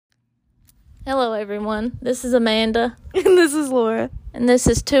Hello, everyone. This is Amanda. And this is Laura. And this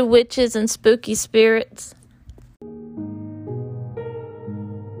is Two Witches and Spooky Spirits.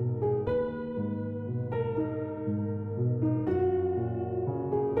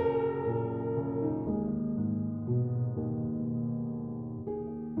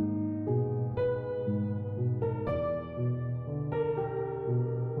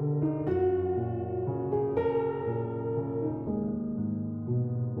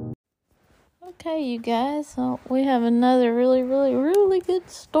 Okay, you guys, so we have another really good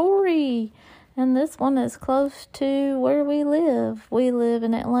story. And this one is close to where we live. We live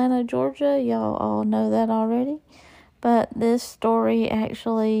in Atlanta, Georgia. Y'all all know that already. But this story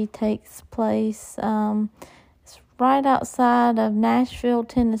actually takes place, it's right outside of Nashville,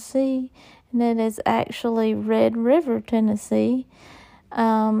 Tennessee. And it is actually Red River, Tennessee.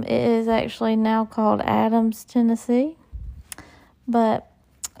 It is actually now called Adams, Tennessee. But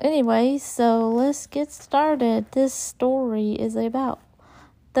anyways, so let's get started. This story is about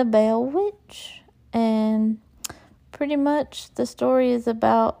the Bell Witch, and pretty much the story is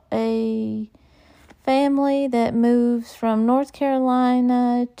about a family that moves from North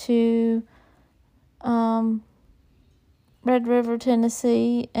Carolina to Red River,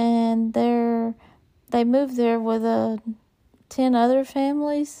 Tennessee, and they moved there with 10 other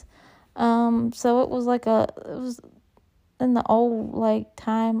families. So it was in the old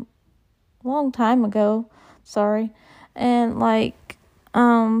long time ago,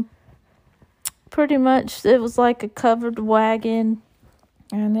 and pretty much it was like a covered wagon,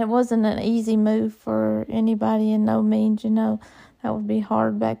 and it wasn't an easy move for anybody in no means, that would be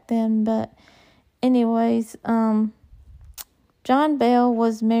hard back then. But anyways, John Bell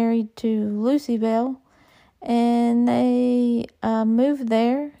was married to Lucy Bell, and they moved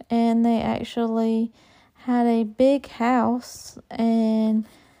there, and they actually had a big house and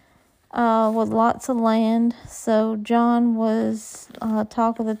with lots of land. So John was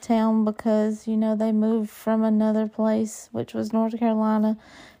talk of the town because, they moved from another place, which was North Carolina,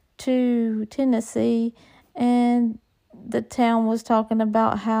 to Tennessee. And the town was talking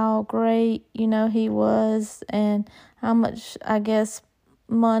about how great, he was, and how much, I guess,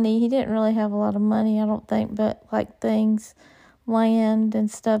 money. He didn't really have a lot of money, I don't think, but things, land and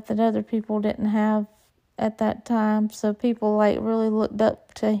stuff that other people didn't have at that time. So people really looked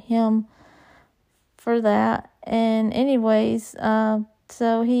up to him for that. And anyways,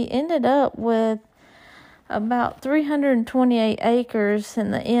 so he ended up with about 328 acres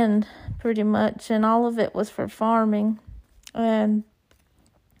in the end, pretty much, and all of it was for farming. And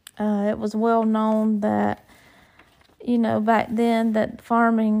it was well known that, back then, that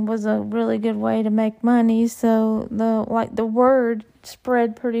farming was a really good way to make money. So the word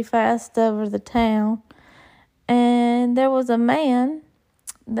spread pretty fast over the town. And there was a man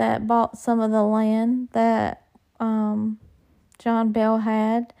that bought some of the land that John Bell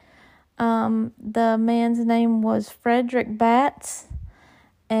had. The man's name was Frederick Batts,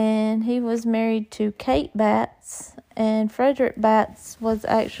 and he was married to Kate Batts. And Frederick Batts was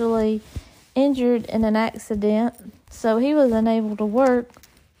actually injured in an accident, so he was unable to work.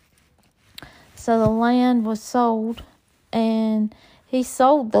 So the land was sold, and he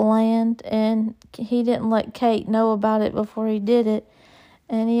sold the land, and he didn't let Kate know about it before he did it.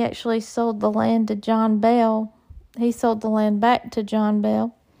 And he actually sold the land to John Bell. He sold the land back to John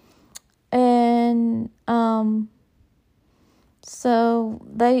Bell. And so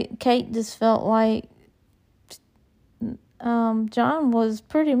Kate just felt like John was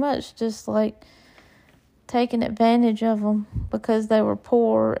pretty much just taking advantage of them because they were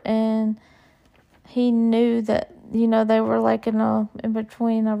poor, and he knew that they were in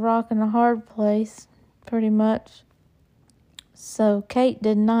between a rock and a hard place, pretty much. So Kate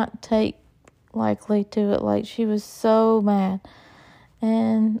did not take likely to it. She was so mad.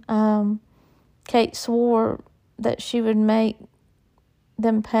 And Kate swore that she would make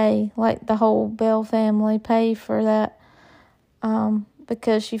them pay, the whole Bell family pay for that,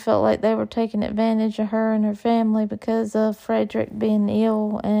 because she felt like they were taking advantage of her and her family because of Frederick being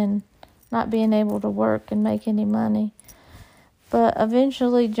ill and not being able to work and make any money. But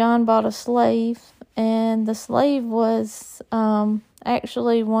eventually John bought a slave, and the slave was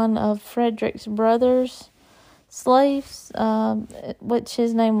actually one of Frederick's brother's slaves, which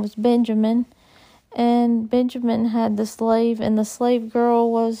his name was Benjamin. And Benjamin had the slave, and the slave girl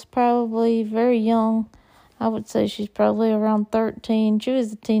was probably very young. I would say she's probably around 13. She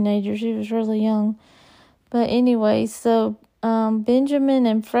was a teenager. She was really young. But anyway, so Benjamin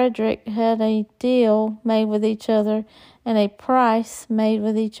and Frederick had a deal made with each other, and a price made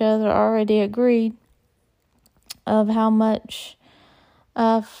with each other already agreed of how much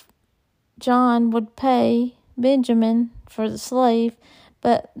John would pay Benjamin for the slave,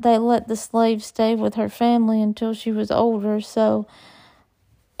 but they let the slave stay with her family until she was older. So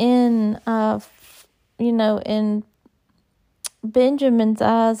in in Benjamin's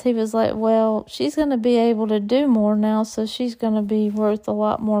eyes, he was like, well, she's going to be able to do more now, so she's going to be worth a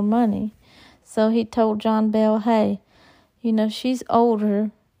lot more money. So he told John Bell, hey, she's older,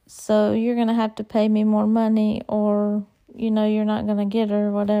 so you're going to have to pay me more money, or, you're not going to get her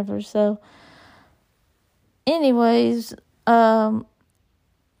or whatever. So anyways,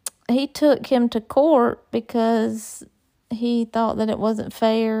 he took him to court because he thought that it wasn't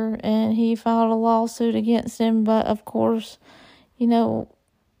fair, and he filed a lawsuit against him. But of course,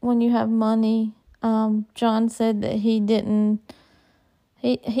 when you have money, John said that he didn't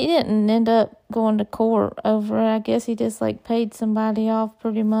end up going to court over it. I guess he just paid somebody off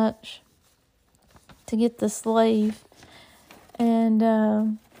pretty much to get the slave,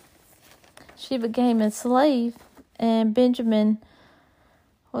 and she became a slave. And Benjamin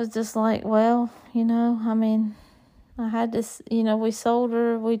was just like, well, I had this, we sold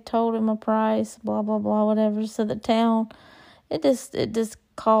her, we told him a price, blah, blah, blah, whatever. So the town, it just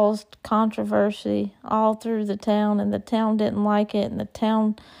caused controversy all through the town, and the town didn't like it. And the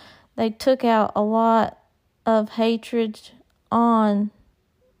town, they took out a lot of hatred on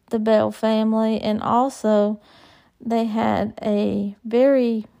the Bell family, and also they had a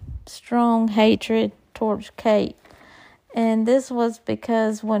very strong hatred towards Kate. And this was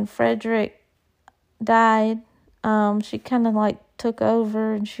because when Frederick died, she kind of took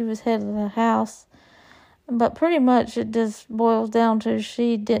over, and she was head of the house. But pretty much it just boils down to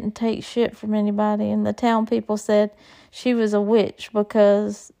she didn't take shit from anybody. And the town people said she was a witch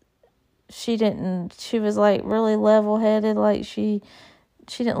because she was really level-headed. She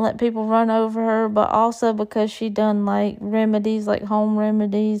didn't let people run over her, but also because she done remedies, home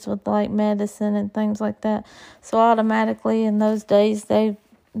remedies with medicine and things like that. So automatically in those days they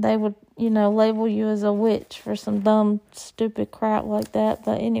would, label you as a witch for some dumb, stupid crap like that.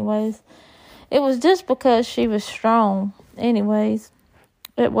 But anyways, it was just because she was strong. Anyways,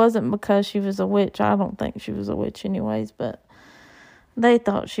 it wasn't because she was a witch. I don't think she was a witch anyways, but they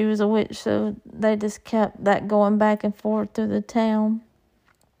thought she was a witch, so they just kept that going back and forth through the town.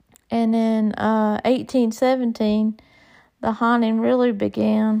 And in 1817, the haunting really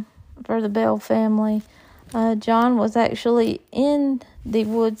began for the Bell family. John was actually in the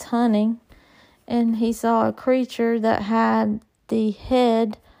woods hunting, and he saw a creature that had the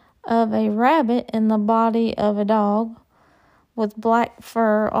head of a rabbit and the body of a dog with black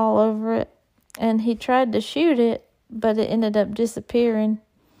fur all over it. And he tried to shoot it, but it ended up disappearing.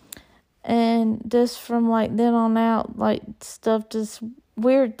 And just from then on out, just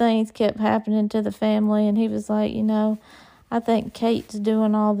weird things kept happening to the family. And he was like, I think Kate's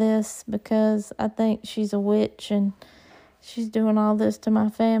doing all this because I think she's a witch and she's doing all this to my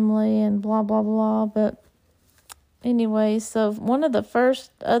family and blah, blah, blah. But anyway, so one of the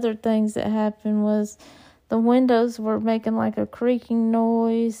first other things that happened was the windows were making a creaking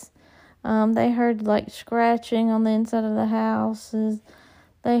noise. They heard scratching on the inside of the houses.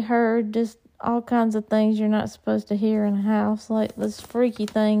 They heard just all kinds of things you're not supposed to hear in a house, those freaky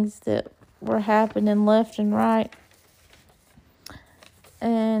things that were happening left and right.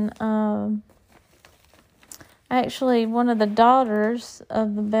 And actually, one of the daughters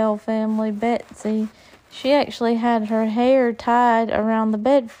of the Bell family, Betsy, she actually had her hair tied around the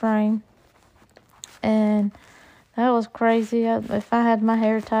bed frame. And that was crazy. If I had my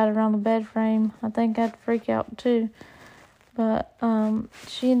hair tied around the bed frame, I think I'd freak out too. But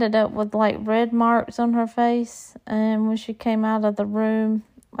she ended up with red marks on her face, and when she came out of the room,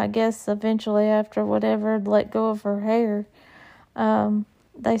 I guess eventually after whatever let go of her hair,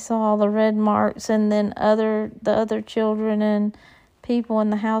 they saw all the red marks, and then the other children and people in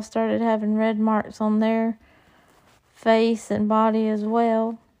the house started having red marks on their face and body as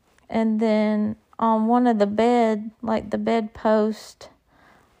well. And then on one of the bed, the bed post,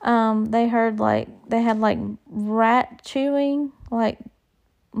 they heard they had rat chewing,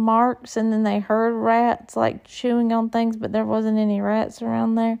 marks, and then they heard rats chewing on things, but there wasn't any rats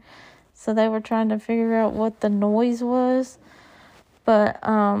around there. So they were trying to figure out what the noise was. But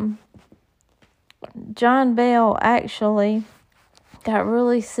John Bell actually got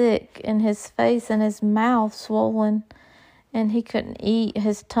really sick, and his face and his mouth swollen, and he couldn't eat.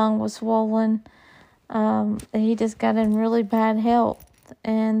 His tongue was swollen. He just got in really bad health.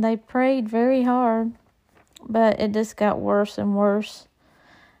 And they prayed very hard, but it just got worse and worse.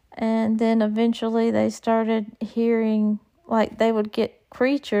 And then eventually they started hearing, they would get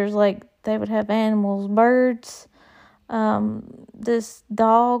creatures, they would have animals, birds,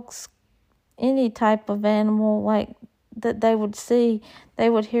 dogs, any type of animal like that they would see, they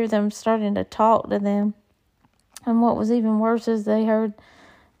would hear them starting to talk to them. And what was even worse is they heard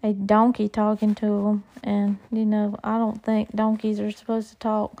a donkey talking to them. And, I don't think donkeys are supposed to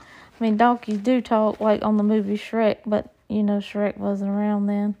talk. I mean, donkeys do talk, like on the movie Shrek, but, Shrek wasn't around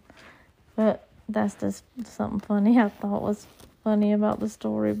then. But that's just something funny I thought was funny about the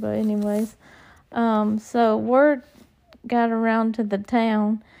story. But anyways, so word got around to the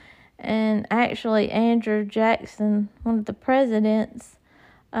town, and actually Andrew Jackson, one of the presidents,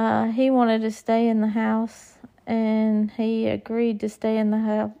 he wanted to stay in the house, and he agreed to stay in the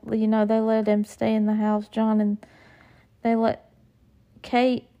house. They let him stay in the house, John, and they let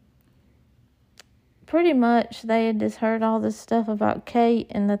Kate. Pretty much they had just heard all this stuff about Kate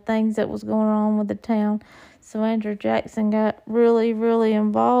and the things that was going on with the town. So Andrew Jackson got really, really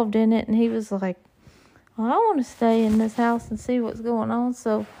involved in it, and he was like, well, I want to stay in this house and see what's going on.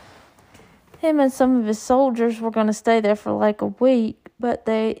 So him and some of his soldiers were going to stay there for like a week, but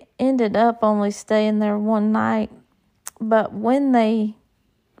they ended up only staying there one night. But when they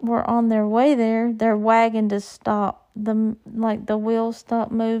were on their way there, their wagon just stopped. The wheels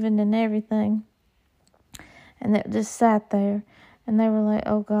stopped moving and everything. And it just sat there. And they were like,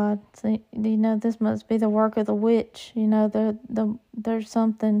 oh, God, so, this must be the work of the witch. There's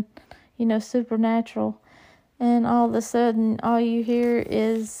something, supernatural. And all of a sudden, all you hear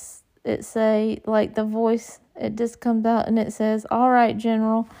is it say, like the voice, it just comes out and it says, all right,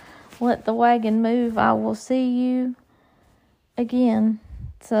 General, let the wagon move. I will see you again.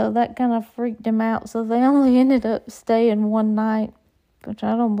 So that kind of freaked him out. So they only ended up staying one night, which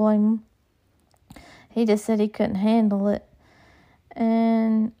I don't blame him. He just said he couldn't handle it.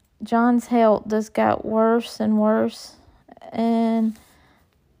 And John's health just got worse and worse. And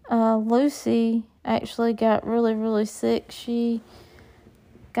Lucy actually got really, really sick. She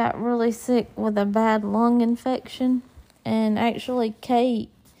got really sick with a bad lung infection. And actually Kate,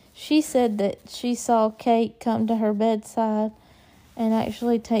 she said that she saw Kate come to her bedside and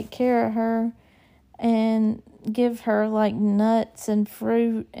actually take care of her and give her like nuts and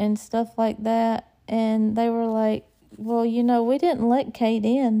fruit and stuff like that. And they were like, well, we didn't let Kate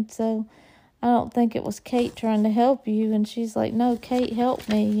in, so I don't think it was Kate trying to help you. And she's like, no, Kate helped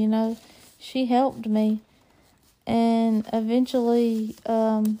me, she helped me. And eventually,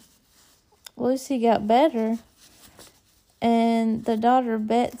 Lucy got better. And the daughter,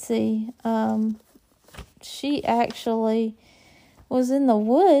 Betsy, she actually was in the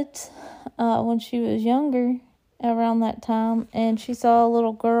woods when she was younger, around that time, and she saw a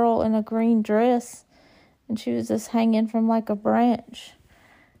little girl in a green dress, and she was just hanging from like a branch.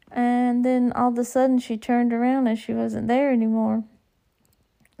 And then all of a sudden she turned around and she wasn't there anymore.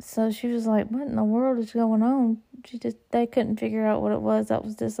 So she was like, what in the world is going on? They couldn't figure out what it was. That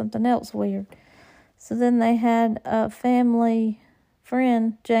was just something else weird. So then they had a family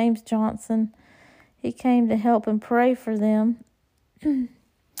friend, James Johnson. He came to help and pray for them.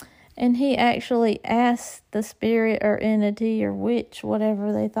 And he actually asked the spirit or entity or witch,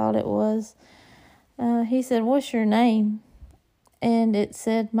 whatever they thought it was. He said, what's your name? And it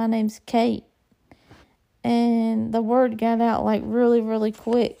said, my name's Kate. And the word got out like really, really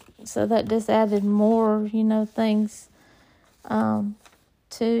quick. So that just added more, things for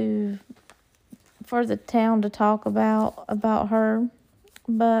the town to talk about her.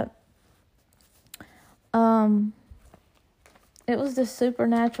 But it was the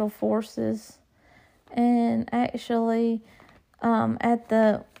supernatural forces. And actually, in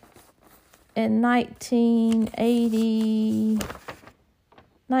 1980,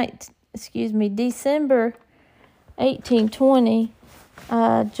 December 1820,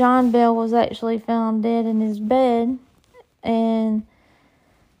 John Bell was actually found dead in his bed, and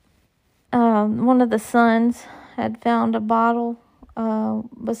one of the sons had found a bottle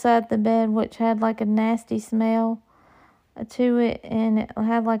beside the bed which had like a nasty smell to it, and it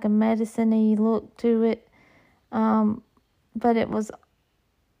had like a medicine-y look to it, but it was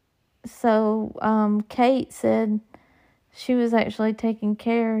Kate said she was actually taking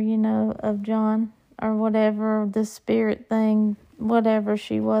care, of John or whatever, the spirit thing, whatever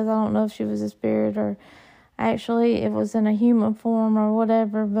she was. I don't know if she was a spirit or actually it was in a human form or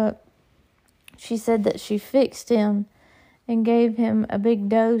whatever, but she said that she fixed him and gave him a big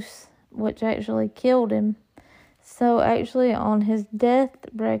dose, which actually killed him. So actually on his death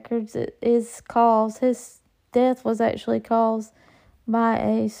records, his death was actually caused by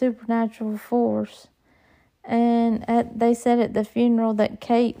a supernatural force. And they said at the funeral that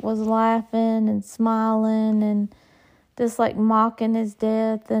Kate was laughing and smiling and just like mocking his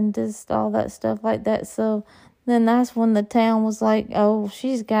death and just all that stuff like that. So Then that's when the town was like, oh,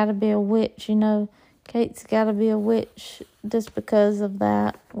 she's got to be a witch, Kate's got to be a witch just because of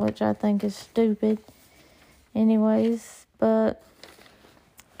that, which I think is stupid. Anyways, but,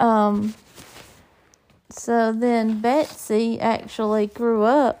 so then Betsy actually grew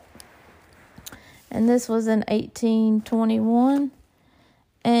up, and this was in 1821,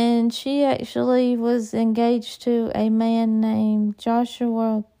 and she actually was engaged to a man named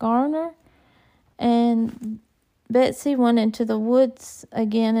Joshua Garner, and Betsy went into the woods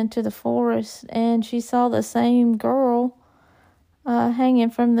again, into the forest, and she saw the same girl hanging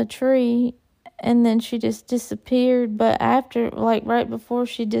from the tree, and then she just disappeared. But after, like right before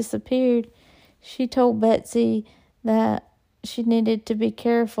she disappeared, she told Betsy that she needed to be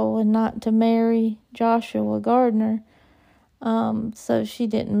careful and not to marry Joshua Gardner. So she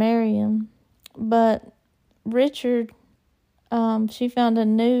didn't marry him. But Richard, she found a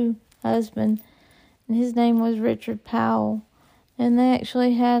new husband, and his name was Richard Powell. And they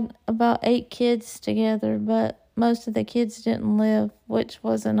actually had about 8 kids together, but most of the kids didn't live, which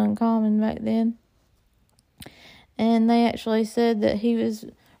wasn't uncommon back then. And they actually said that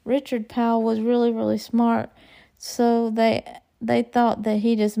Richard Powell was really, really smart. So they thought that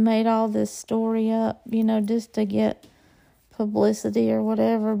he just made all this story up, just to get publicity or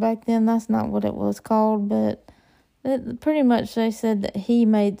whatever. Back then, that's not what it was called, but pretty much they said that he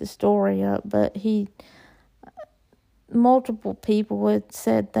made the story up, but multiple people had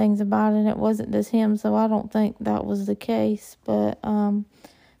said things about it, and it wasn't just him, so I don't think that was the case. But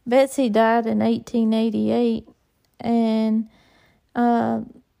Betsy died in 1888, and I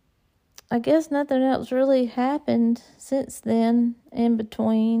guess nothing else really happened since then in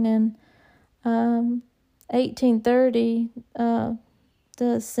between. And 1830, the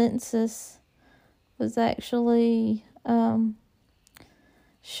census was actually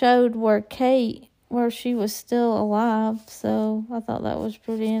showed where she was still alive, so I thought that was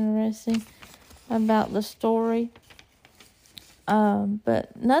pretty interesting about the story.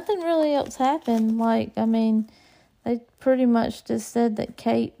 But nothing really else happened. They pretty much just said that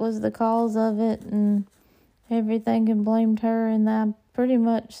Kate was the cause of it and everything, and blamed her, and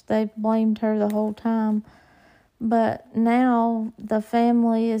they blamed her the whole time. But now the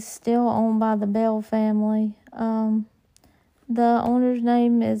family is still owned by the Bell family. The owner's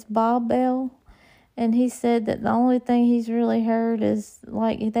name is Bob Bell, and he said that the only thing he's really heard is,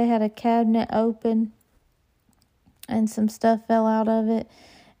 like, they had a cabinet open and some stuff fell out of it,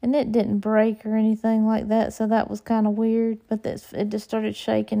 and it didn't break or anything like that, so that was kind of weird. But it just started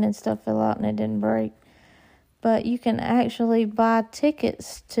shaking and stuff fell out and it didn't break. But you can actually buy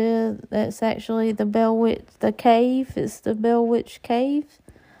tickets that's actually the cave. It's the Bell Witch Cave.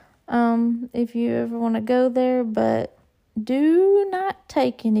 If you ever want to go there, but do not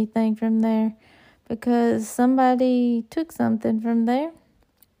take anything from there, because somebody took something from there,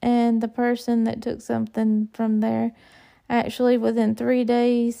 and the person that took something from there, actually within 3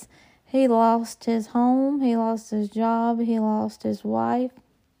 days, he lost his home, he lost his job, he lost his wife,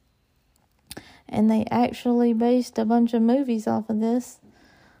 and they actually based a bunch of movies off of this.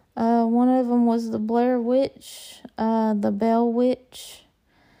 One of them was The Blair Witch, The Bell Witch,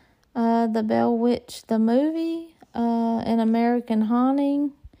 the movie, An American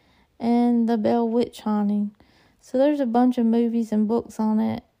Haunting, and The Bell Witch Haunting. So there's a bunch of movies and books on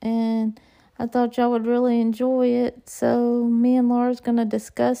it, and I thought y'all would really enjoy it. So me and Laura's going to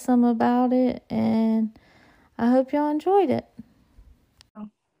discuss some about it, and I hope y'all enjoyed it.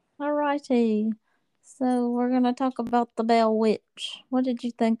 Alrighty. So we're going to talk about the Bell Witch. What did you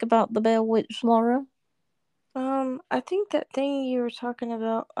think about the Bell Witch, Laura? I think that thing you were talking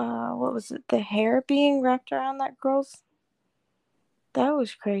about, what was it? The hair being wrapped around that girl's? That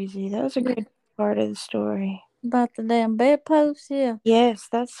was crazy. That was a crazy part of the story. About the damn bedpost, yeah. Yes,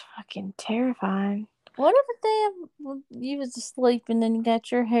 that's fucking terrifying. What if you was asleep and then you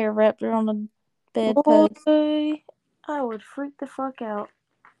got your hair wrapped around the bedpost? Boy, I would freak the fuck out.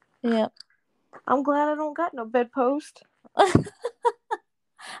 Yep. I'm glad I don't got no bedpost. I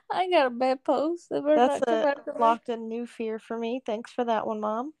got a bedpost. They better That's not come a after me. locked in new fear for me. Thanks for that one,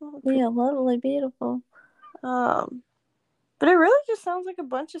 Mom. Yeah, lovely, beautiful. But it really just sounds like a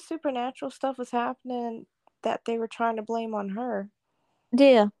bunch of supernatural stuff was happening that they were trying to blame on her.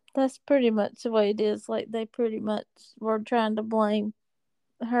 Yeah, that's pretty much the way it is. Like, they pretty much were trying to blame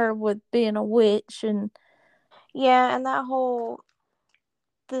her with being a witch, and Yeah, and that whole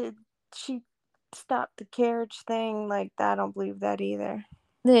the she stopped the carriage thing, like, I don't believe that either.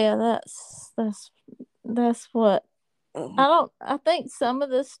 yeah, that's what. I think some of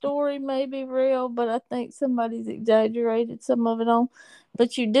the story may be real, but I think somebody's exaggerated some of it on.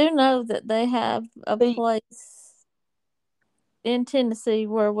 But you do know that they have a They place in Tennessee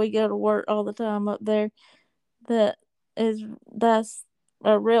where we go to work all the time up there that that's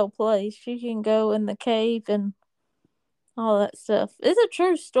a real place. You can go in the cave and all that stuff. It's a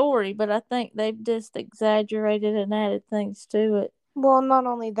true story, but I think they've just exaggerated and added things to it. Well, not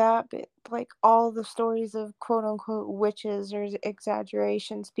only that, but like all the stories of quote unquote witches are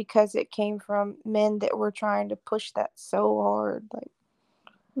exaggerations because it came from men that were trying to push that so hard. Like,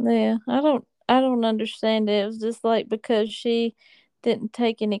 Yeah, I don't understand it. It was just like because she didn't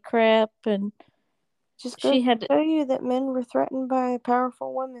take any crap and just goes she to had to. show you that men were threatened by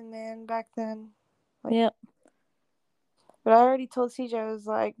powerful women, man, back then. Like, Yep. but I already told CJ, I was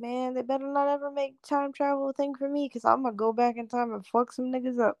like, man, they better not ever make time travel a thing for me because I'm gonna go back in time and fuck some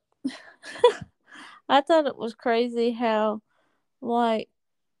niggas up. I thought it was crazy how like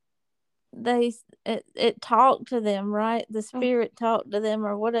it talked to them, right? The spirit talked to them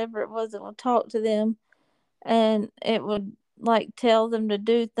or whatever it was, it would talk to them and it would like tell them to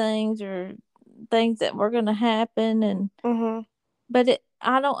do things or things that were going to happen. And Mm-hmm. but it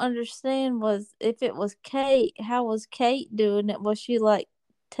I don't understand was if it was Kate, how was Kate doing it? Was she like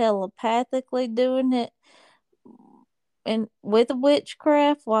telepathically doing it and with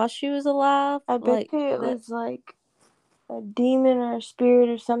witchcraft while she was alive I bet like you it that? was like a demon or a spirit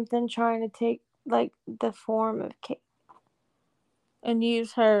or something trying to take like the form of Kate. And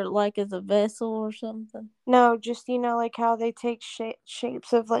use her like as a vessel or something? No, just like how they take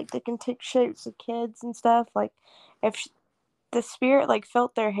shapes of like they can take shapes of kids and stuff. Like if the spirit like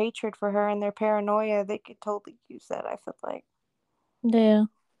felt their hatred for her and their paranoia, they could totally use that. I feel like. Yeah,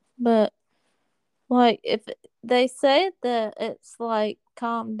 but like if they said that it's like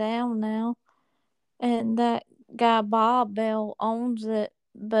calmed down now and that guy Bob Bell owns it,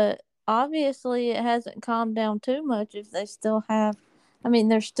 but obviously it hasn't calmed down too much if they still have. I mean,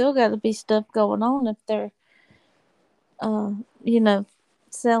 there's still got to be stuff going on if they're, uh, you know,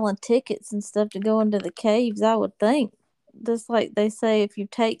 selling tickets and stuff to go into the caves. I would think, just like they say, if you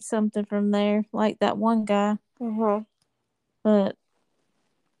take something from there, like that one guy. Mhm. But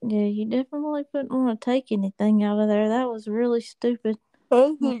yeah, you definitely wouldn't want to take anything out of there. That was really stupid.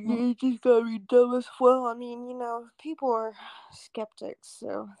 I think Mhm. you just gotta be dumb as well. I mean, people are skeptics,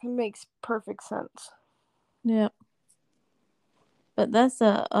 so it makes perfect sense. Yeah, but that's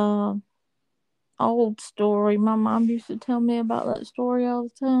a old story. My mom used to tell me about that story all the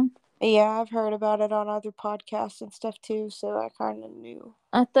time. Yeah, I've heard about it on other podcasts and stuff too, so I kind of knew.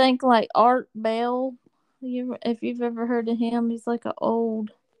 I think like Art Bell. If you've ever heard of him, he's like a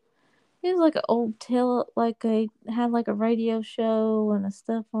old. He was like an old like a had like a radio show and a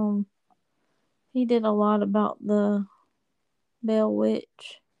stuff on. He did a lot about the Bell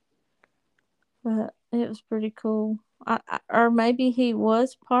Witch, but it was pretty cool. Or maybe he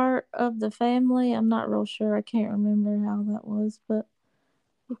was part of the family. I'm not real sure. I can't remember how that was, but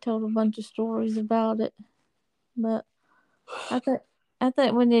he told a bunch of stories about it. But I think I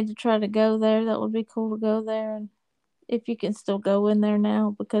think we need to try to go there. That would be cool to go there, and if you can still go in there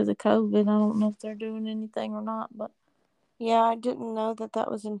now because of COVID, I don't know if they're doing anything or not. But Yeah, I didn't know that that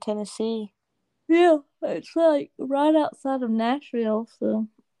was in Tennessee. yeah, it's like right outside of Nashville. So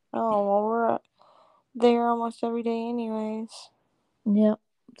Oh, well, we're there almost every day, anyways. yep,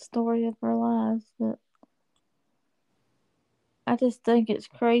 story of our lives. But I just think it's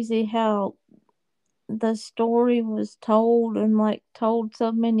crazy how the story was told and like told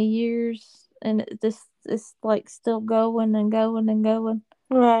so many years, and it just it's like still going and going and going.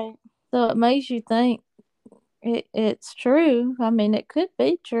 Right. So it makes you think it's true. I mean, it could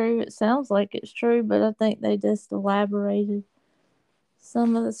be true. It sounds like it's true, but I think they just elaborated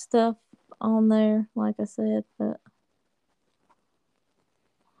some of the stuff on there, like I said. But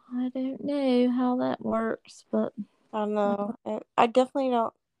I don't know how that works. But I don't know. I definitely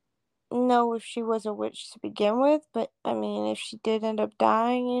don't know if she was a witch to begin with, but I mean, if she did end up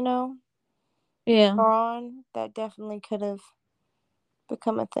dying, yeah, later on, that definitely could have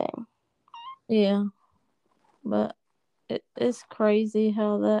become a thing. yeah. But it's crazy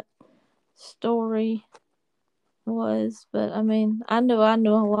how that story was. But I mean, I knew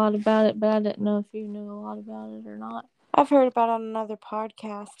a lot about it, but I didn't know if you knew a lot about it or not. I've heard about it on another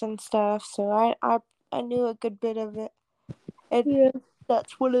podcast and stuff, so I knew a good bit of it. And Yeah.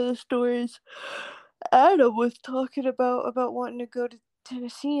 that's one of the stories Adam was talking about wanting to go to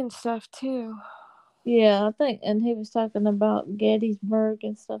Tennessee and stuff too. Yeah, I think, and he was talking about Gettysburg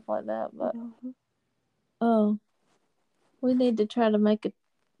and stuff like that. But Mhm. oh, we need to try to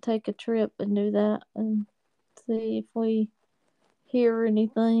take a trip and do that and see if we hear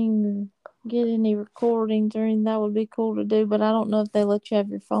anything or get any recordings or anything. That would be cool to do, but I don't know if they let you have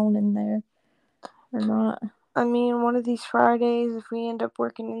your phone in there or not. I mean, one of these Fridays, if we end up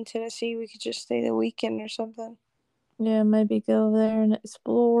working in Tennessee, we could just stay the weekend or something. Yeah, maybe go there and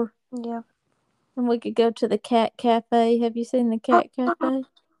explore. Yeah. And we could go to the cat cafe. Have you seen the cat cafe?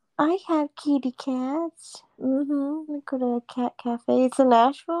 I have kitty cats. Mm-hmm. We go to a cat cafe. It's in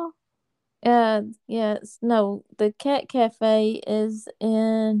Nashville. Yes. No, the cat cafe is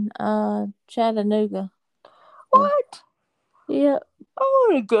in Chattanooga. So, What? yeah. I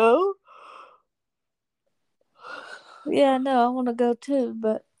want to go. Yeah, no, I want to go too,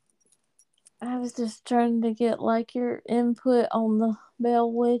 but I was just trying to get like your input on the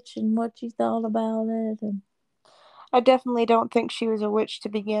Bell Witch and what you thought about it, and I definitely don't think she was a witch to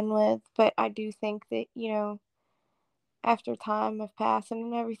begin with, but I do think that, after time of passing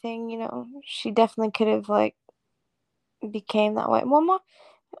and everything, she definitely could have, like, became that way. Well,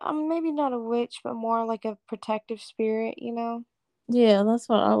 maybe not a witch, but more like a protective spirit. yeah, that's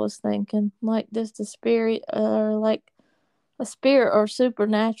what I was thinking. Like just a spirit, or like a spirit or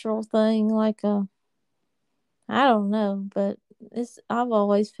supernatural thing, like a I don't know, but it's I've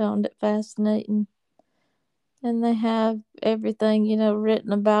always found it fascinating. And they have everything,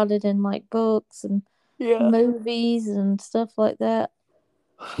 written about it in like books and Yeah. movies and stuff like that.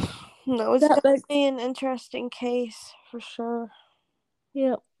 No, it's That makes definitely an interesting case for sure.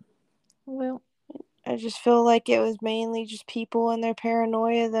 Yep. Well, I just feel like it was mainly just people and their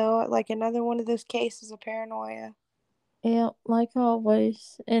paranoia, though. Like another one of those cases of paranoia. yeah, like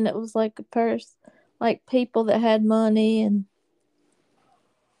always. And it was like like people that had money and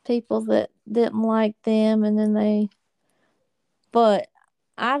people that didn't like them, and then but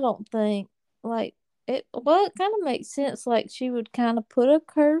I don't think, like, it kind of makes sense. Like, she would kind of put a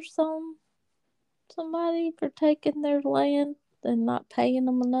curse on somebody for taking their land and not paying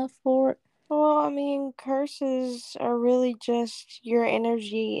them enough for it. Well, I mean, curses are really just your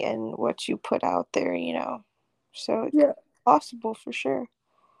energy and what you put out there. So it's Yeah. possible for sure.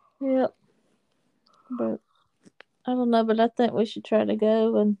 Yep. But I don't know, but I think we should try to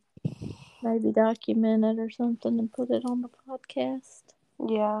go and maybe document it or something and put it on the podcast.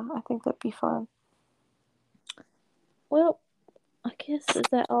 Yeah, I think that'd be fun. Well, I guess is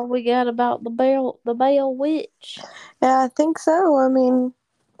that all we got about the Bell Witch? Yeah, I think so. I mean,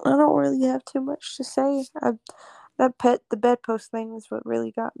 I don't really have too much to say. The bedpost thing is what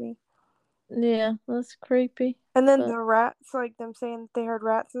really got me. Yeah, that's creepy. And then But the rats, like them saying that they heard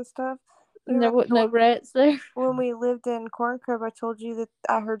rats and stuff. You and there wasn't remember no rats there. when we lived in Corn Crib, I told you that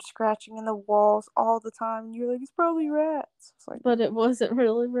I heard scratching in the walls all the time. And you were like, it's probably rats. It's like, But it wasn't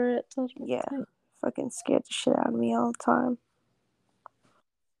really rats, I don't yeah, think. fucking scared the shit out of me all the time.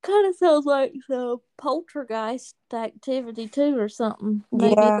 Kind of sounds like some poltergeist activity too, or something.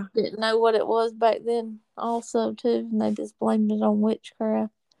 Maybe Yeah. they didn't know what it was back then, also too, and they just blamed it on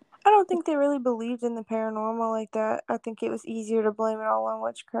witchcraft. I don't think they really believed in the paranormal like that. I think it was easier to blame it all on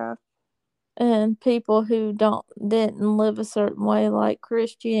witchcraft. And people who didn't live a certain way, like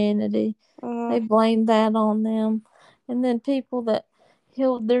Christianity, they Mm-hmm. blamed that on them. And then people that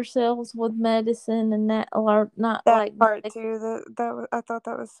healed themselves with medicine and that, or not That like part too. I thought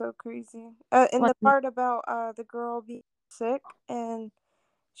that was so crazy. And like the part about the girl being sick and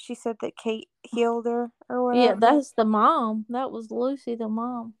she said that Kate healed her or yeah, whatever. that's the mom. That was Lucy, the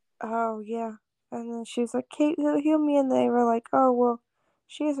mom. Oh yeah. And then she was like, Kate, heal me, and they were like, oh well,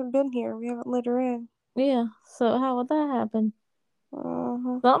 she hasn't been here. We haven't let her in. Yeah, so how would that happen?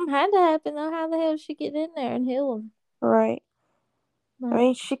 Uh-huh. Something had to happen though. How the hell did she get in there and heal her? Right. I But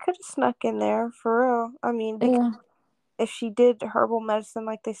mean, she could have snuck in there for real. I mean, because yeah, if she did herbal medicine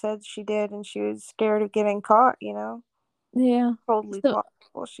like they said she did, and she was scared of getting caught, yeah. totally So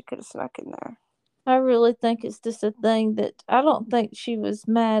plausible she could have snuck in there. I really think it's just a thing that I don't think she was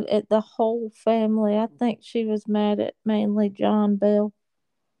mad at the whole family. I think she was mad at mainly John Bell.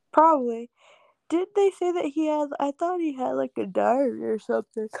 Probably. Did they say that he had? I thought he had like a diary or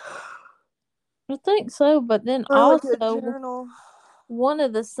something, I think so, but then or like a also journal. one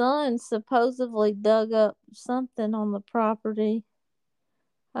of the sons supposedly dug up something on the property.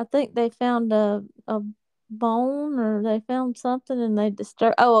 I think they found a bone, or they found something and they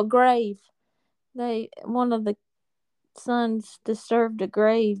disturbed a grave. They One of the sons disturbed a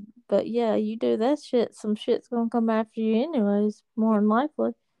grave, but yeah, you do that shit, some shit's gonna come after you anyways, more than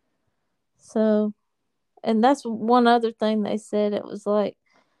likely. So, and that's one other thing they said. It was like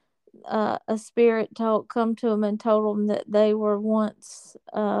a spirit told come to them and told them that they were once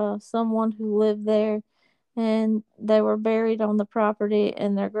someone who lived there, and they were buried on the property,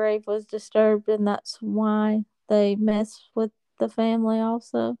 and their grave was disturbed, and that's why they mess with the family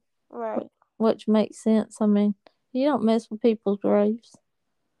also, Right. which makes sense. I mean, you don't mess with people's graves.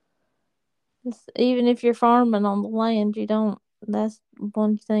 Even if you're farming on the land, you don't. That's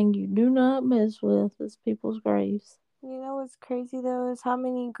one thing you do not mess with is people's graves. You know what's crazy though is how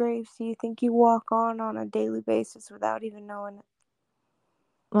many graves do you think you walk on a daily basis without even knowing it?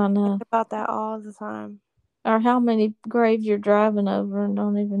 I Think know. about that all the time. Or how many graves you're driving over and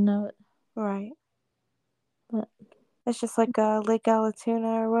don't even know it. Right. But It's just like Lake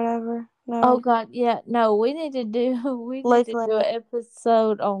Alatuna or whatever. oh No, God, yeah, no, we need to do we need Lake to do an Lanier.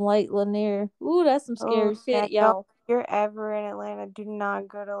 episode on Lake Lanier. Ooh, that's some Oh scary yeah, shit, don't. y'all. If you're ever in Atlanta, do not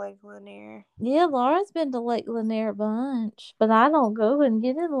go to Lake Lanier. Yeah, Laura's been to Lake Lanier a bunch, but I don't go and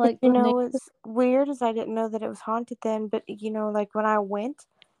get in But Lake you Lanier. know what's weird is I didn't know that it was haunted then. But like when I went,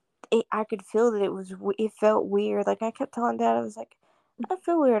 I could feel that it felt weird. Like I kept telling Dad, I was like, I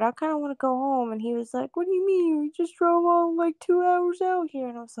feel weird. I kind of want to go home. And he was like, What do you mean? We just drove all like 2 hours out here.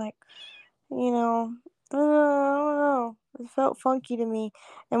 And I was like, you know, I don't know. It felt funky to me.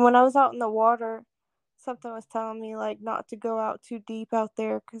 And when I was out in the water, something was telling me like not to go out too deep out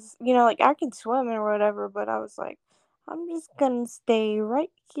there because like I can swim or whatever. But I was like, I'm just gonna stay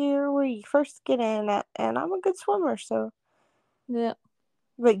right here where you first get in at, and I'm a good swimmer, so. Yeah.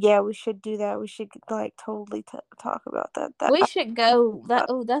 But yeah, we should do that. We should like totally talk about that. We should go.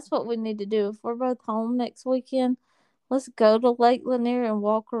 That's what we need to do. If we're both home next weekend, let's go to Lake Lanier and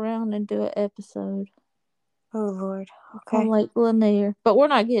walk around and do an episode Oh Lord. on Okay. Lake Lanier. But we're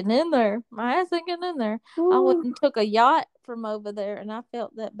not getting in there. My ass ain't getting in there. I went Ooh. and took a yacht from over there, and I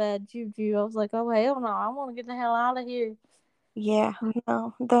felt that bad juju. I was like, oh hell no, I want to get the hell out of here. Yeah.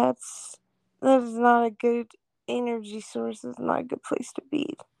 No, that is not a good energy source. It's not a good place to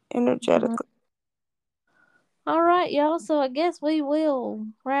be Mhm. energetically. All right, y'all. So I guess we will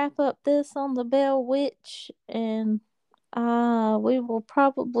wrap up this on the Bell Witch, and we will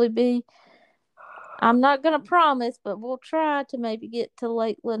probably be. I'm not gonna promise, but we'll try to maybe get to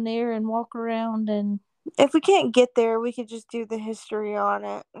Lake Lanier and walk around and If we can't get there, we could just do the history on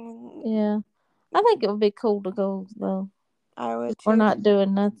it. yeah. I think it would be cool to go though. I would We're too. not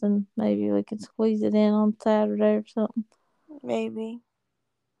doing nothing. Maybe we can squeeze it in on Saturday or something. Maybe.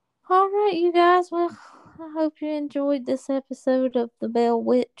 All right, you guys. Well, I hope you enjoyed this episode of the Bell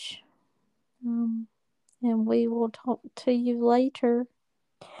Witch. Um, and we will talk to you later.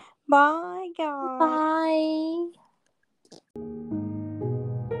 Bye, guys. Bye.